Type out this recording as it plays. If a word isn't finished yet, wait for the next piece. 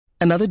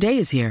Another day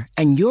is here,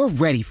 and you're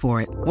ready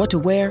for it. What to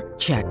wear?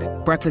 Check.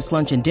 Breakfast,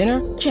 lunch, and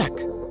dinner? Check.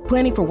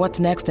 Planning for what's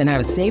next and how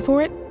to save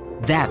for it?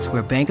 That's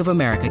where Bank of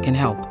America can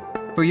help.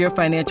 For your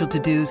financial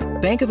to-dos,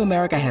 Bank of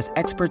America has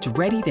experts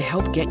ready to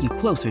help get you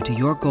closer to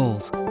your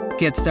goals.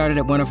 Get started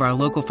at one of our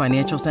local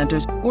financial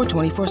centers or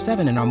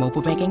 24/7 in our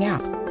mobile banking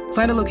app.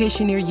 Find a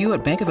location near you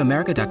at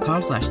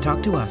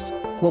bankofamerica.com/talktous.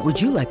 What would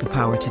you like the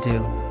power to do?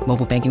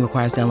 Mobile banking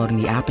requires downloading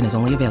the app and is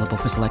only available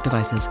for select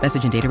devices.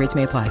 Message and data rates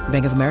may apply.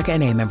 Bank of America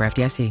N.A., member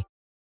FDIC.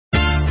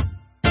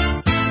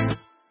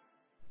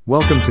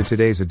 Welcome to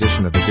today's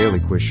edition of the Daily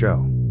Quiz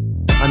Show.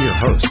 I'm your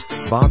host,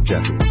 Bob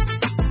Jeffy.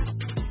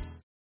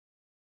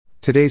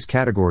 Today's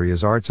category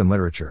is Arts and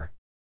Literature.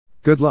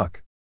 Good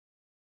luck.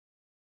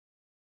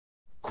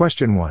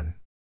 Question 1.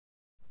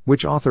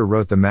 Which author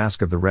wrote The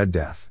Masque of the Red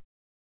Death?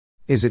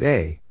 Is it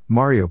A.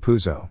 Mario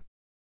Puzo?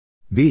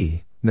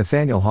 B.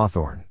 Nathaniel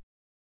Hawthorne?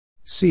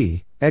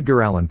 C.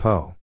 Edgar Allan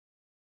Poe?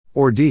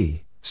 Or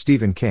D.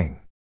 Stephen King?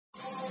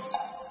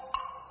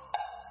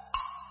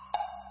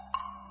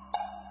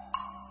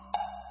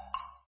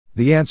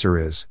 The answer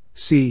is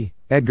C.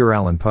 Edgar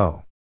Allan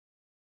Poe.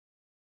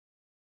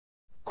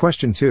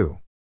 Question 2.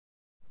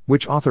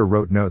 Which author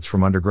wrote Notes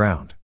from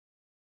Underground?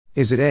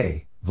 Is it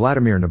A.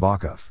 Vladimir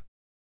Nabokov?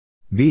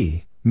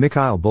 B.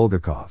 Mikhail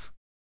Bulgakov?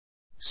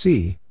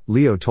 C.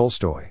 Leo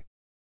Tolstoy?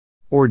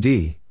 Or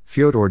D.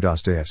 Fyodor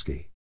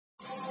Dostoevsky?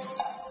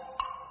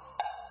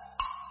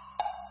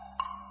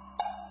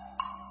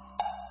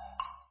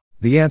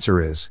 The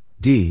answer is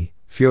D.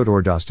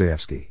 Fyodor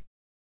Dostoevsky.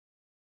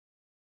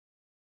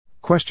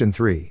 Question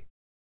 3.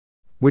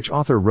 Which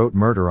author wrote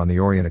Murder on the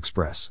Orient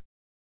Express?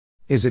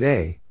 Is it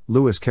A.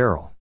 Lewis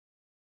Carroll?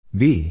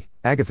 B.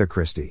 Agatha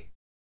Christie?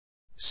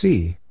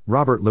 C.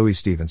 Robert Louis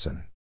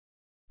Stevenson?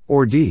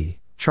 Or D.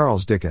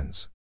 Charles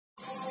Dickens?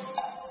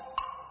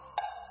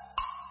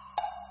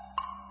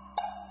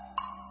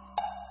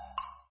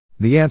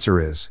 The answer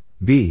is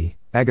B.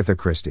 Agatha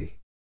Christie.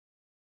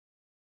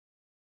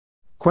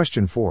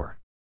 Question 4.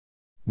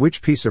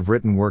 Which piece of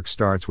written work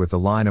starts with the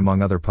line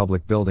 "among other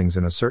public buildings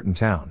in a certain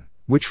town,"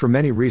 which for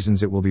many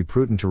reasons it will be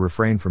prudent to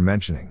refrain from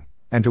mentioning,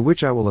 and to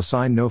which I will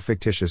assign no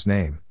fictitious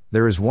name?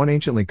 There is one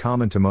anciently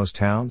common to most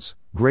towns,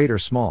 great or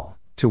small,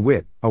 to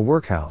wit, a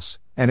workhouse,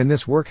 and in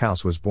this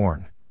workhouse was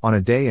born, on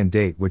a day and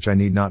date which I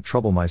need not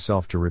trouble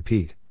myself to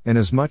repeat,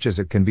 inasmuch as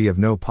it can be of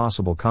no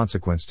possible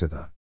consequence to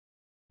the.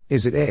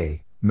 Is it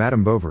A.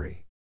 Madame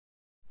Bovary?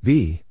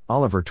 B.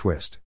 Oliver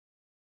Twist?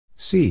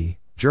 C.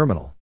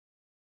 Germinal?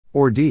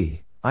 Or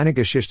D. Eine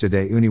Geschichte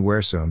des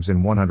Universums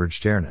in 100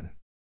 Sternen?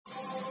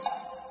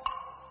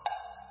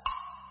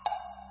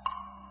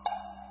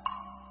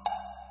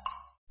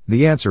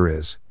 The answer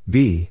is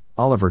B.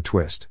 Oliver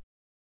Twist.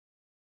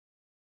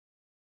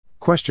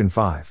 Question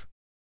 5.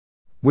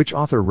 Which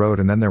author wrote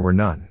And Then There Were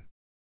None?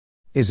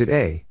 Is it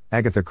A.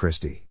 Agatha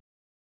Christie?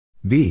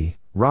 B.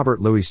 Robert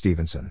Louis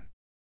Stevenson?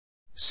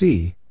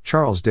 C.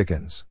 Charles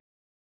Dickens?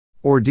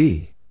 Or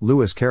D.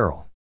 Lewis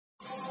Carroll?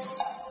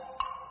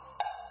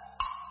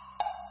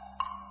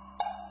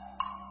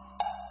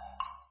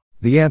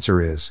 The answer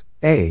is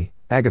A.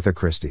 Agatha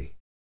Christie.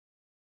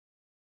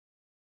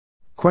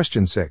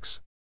 Question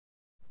 6.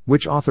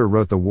 Which author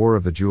wrote The War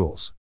of the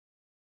Jewels?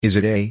 Is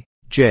it A.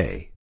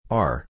 J.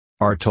 R.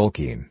 R.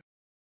 Tolkien?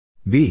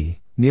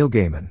 B. Neil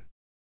Gaiman?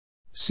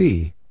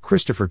 C.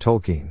 Christopher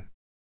Tolkien?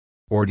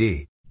 Or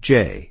D.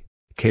 J.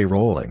 K.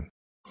 Rowling?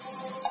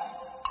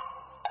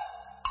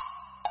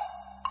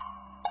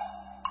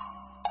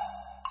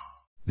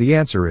 The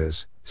answer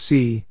is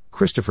C.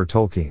 Christopher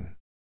Tolkien.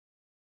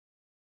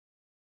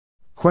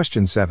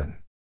 Question 7.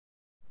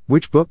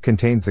 Which book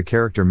contains the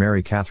character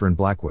Mary Catherine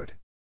Blackwood?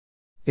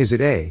 Is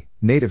it A.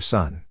 Native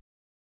Son?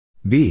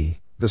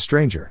 B. The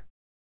Stranger?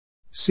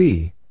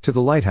 C. To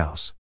the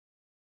Lighthouse?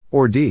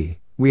 Or D.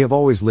 We Have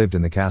Always Lived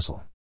in the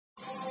Castle?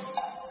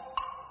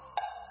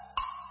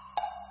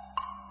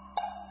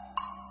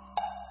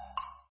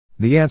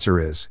 The answer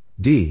is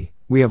D.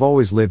 We Have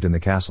Always Lived in the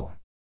Castle.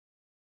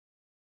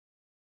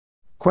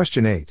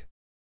 Question 8.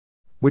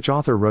 Which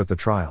author wrote The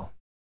Trial?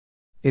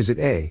 Is it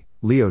A.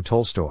 Leo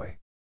Tolstoy?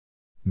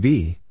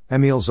 B.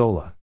 Émile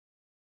Zola?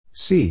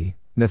 C.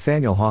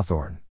 Nathaniel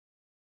Hawthorne?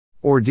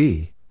 Or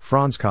D.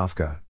 Franz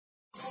Kafka?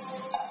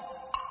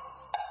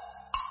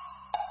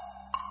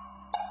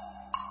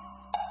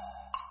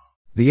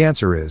 The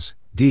answer is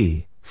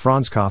D.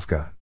 Franz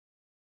Kafka.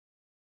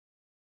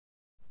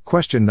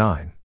 Question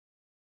 9.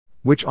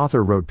 Which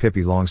author wrote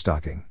Pippi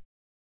Longstocking?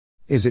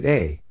 Is it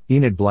A.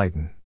 Enid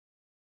Blyton?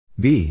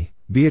 B.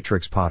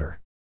 Beatrix Potter?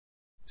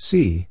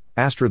 C.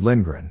 Astrid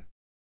Lindgren?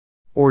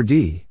 Or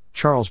D.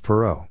 Charles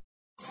Perrault?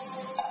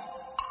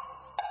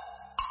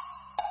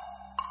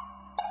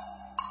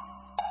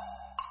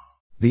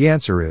 The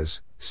answer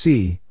is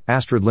C.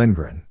 Astrid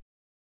Lindgren.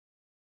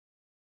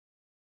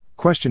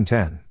 Question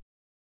 10.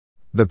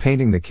 The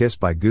painting The Kiss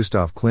by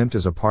Gustav Klimt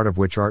is a part of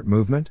which art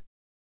movement?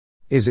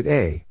 Is it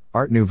A.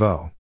 Art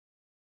Nouveau?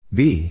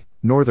 B.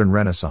 Northern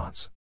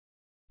Renaissance?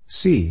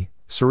 C.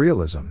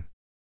 Surrealism?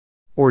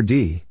 Or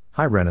D.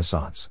 High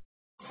Renaissance?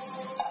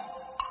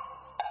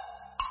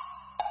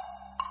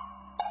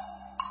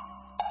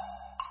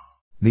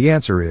 The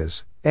answer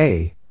is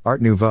A. Art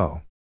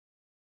Nouveau.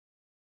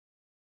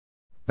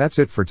 That's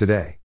it for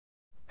today.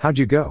 How'd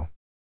you go?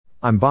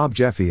 I'm Bob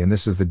Jeffy and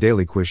this is the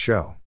Daily Quiz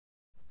Show.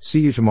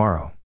 See you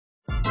tomorrow.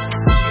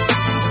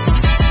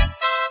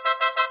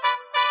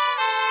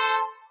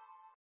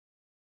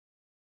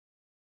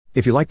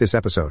 If you like this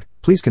episode,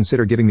 please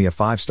consider giving me a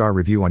 5-star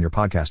review on your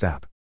podcast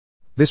app.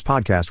 This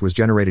podcast was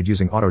generated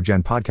using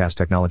AutoGen podcast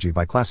technology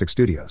by Classic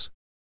Studios.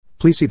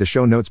 Please see the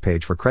show notes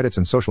page for credits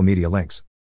and social media links.